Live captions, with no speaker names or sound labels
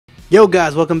Yo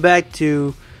guys, welcome back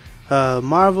to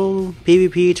Marvel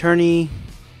PvP Tourney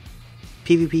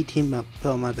PvP Team Up.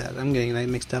 Oh my bad, I'm getting that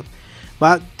mixed up.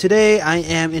 But today I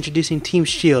am introducing Team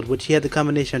Shield, which you have the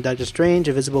combination of Doctor Strange,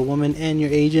 Invisible Woman, and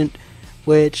your agent,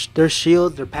 which their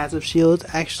shields, their passive shields,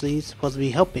 actually supposed to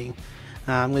be helping.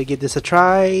 I'm going to give this a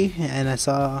try, and I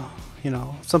saw,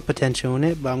 some potential in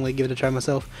it, but I'm going to give it a try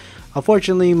myself.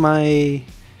 Unfortunately, my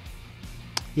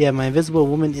Invisible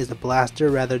Woman is a blaster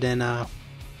rather than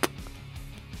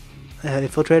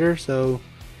infiltrator, so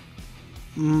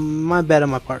my bad on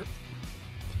my part.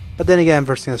 But then again, I'm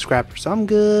versing a scrapper, so I'm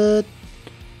good.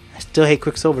 I still hate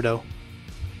Quicksilver though.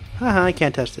 Haha, I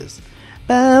can't touch this.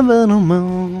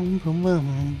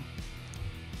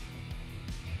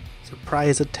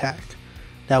 Surprise attack.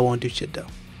 That won't do shit though.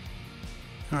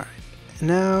 Alright,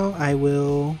 now I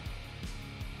will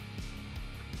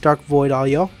Dark Void all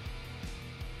y'all.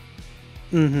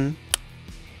 Very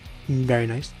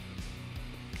nice.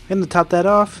 And to top that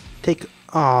off, take...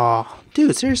 Aw,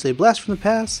 dude, seriously, blast from the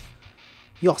past?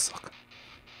 Y'all suck.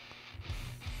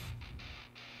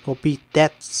 We'll beat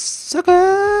that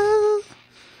sucker!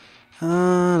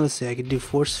 Let's see, I could do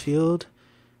Force Field,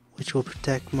 which will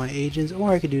protect my agents,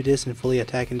 or I could do this and fully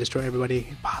attack and destroy everybody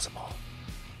if possible.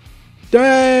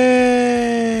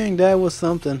 Dang! That was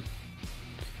something.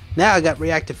 Now I got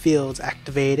reactive fields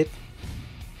activated.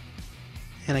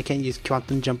 And I can't use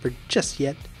Quantum Jumper just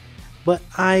yet. But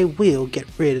I will get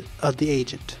rid of the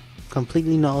agent,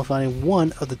 completely nullifying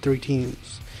one of the three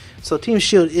teams. So Team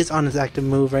Shield is on his active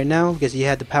move right now because he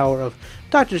had the power of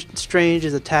Doctor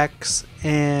Strange's attacks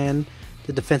and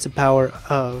the defensive power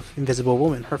of Invisible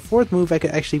Woman. Her fourth move I could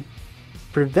actually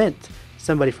prevent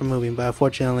somebody from moving, but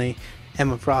unfortunately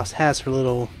Emma Frost has her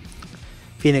little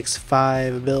Phoenix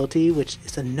 5 ability, which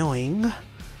is annoying.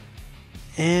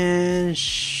 And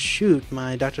shoot,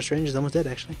 my Doctor Strange is almost dead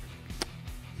actually.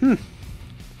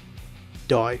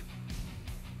 Die.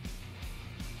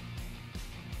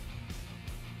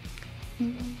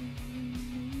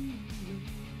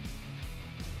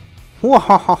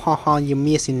 You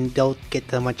missing, don't get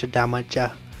that much damage.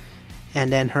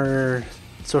 And then her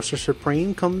Sorcerer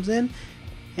Supreme comes in,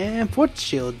 and Force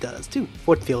Shield does too.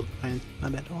 Force Field, my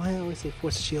bad. Oh, I always say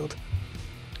Force Shield.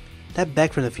 That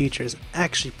Back from the Future is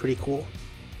actually pretty cool,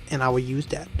 and I will use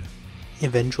that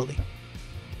eventually.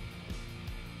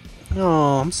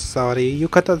 Oh, I'm sorry. You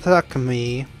can't attack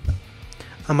me.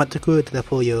 I'm not good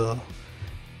for you.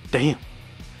 Damn.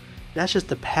 That's just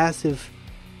the passive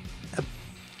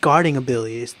guarding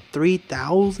ability. It's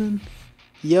 3,000?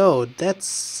 Yo, that's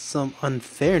some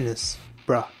unfairness,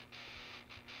 bruh.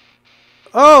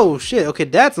 Oh, shit. Okay,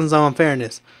 that's some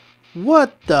unfairness.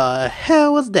 What the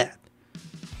hell was that?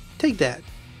 Take that.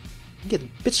 Get a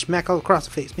bitch smack all across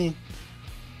the face, man.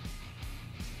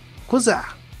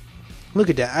 Huzzah! Look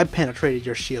at that, I penetrated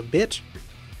your shield, bitch.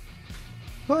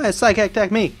 Go ahead, psych attack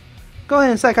me. Go ahead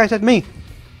and psych attack me.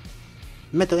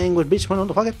 Mental anguish, bitch, what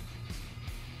the fuck?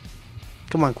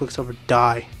 Come on, Quicksilver,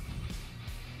 die.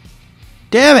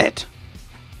 Damn it!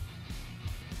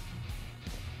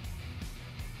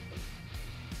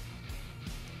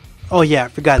 Oh yeah, I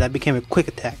forgot that became a quick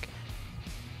attack.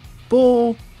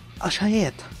 Bull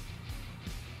ashayet.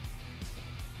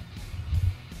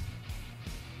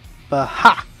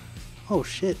 Baha! Oh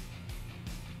shit.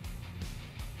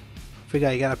 Forgot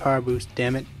you got a power boost,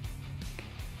 damn it.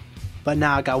 But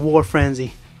now I got War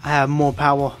Frenzy. I have more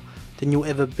power than you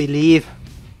ever believe.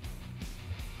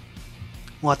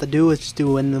 What I have to do is just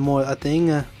do one more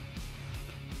thing.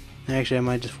 Actually, I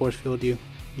might just force field you.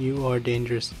 You are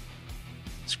dangerous.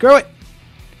 Screw it!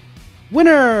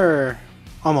 Winner!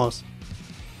 Almost.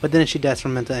 But then she dies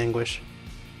from mental anguish.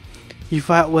 You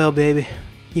fought well, baby.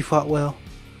 You fought well.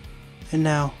 And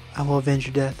now I will avenge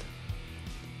your death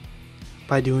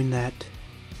by doing that.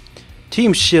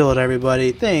 Team Shield,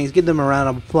 everybody. Thanks. Give them a round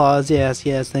of applause. Yes,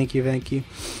 thank you.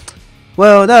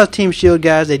 Well, that was Team Shield,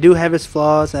 guys. They do have its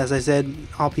flaws. As I said,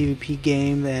 all PvP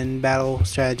games and battle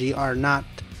strategy are not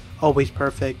always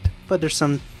perfect, but there's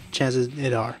some chances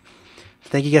it are.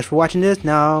 Thank you guys for watching this.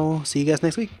 Now, see you guys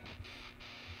next week.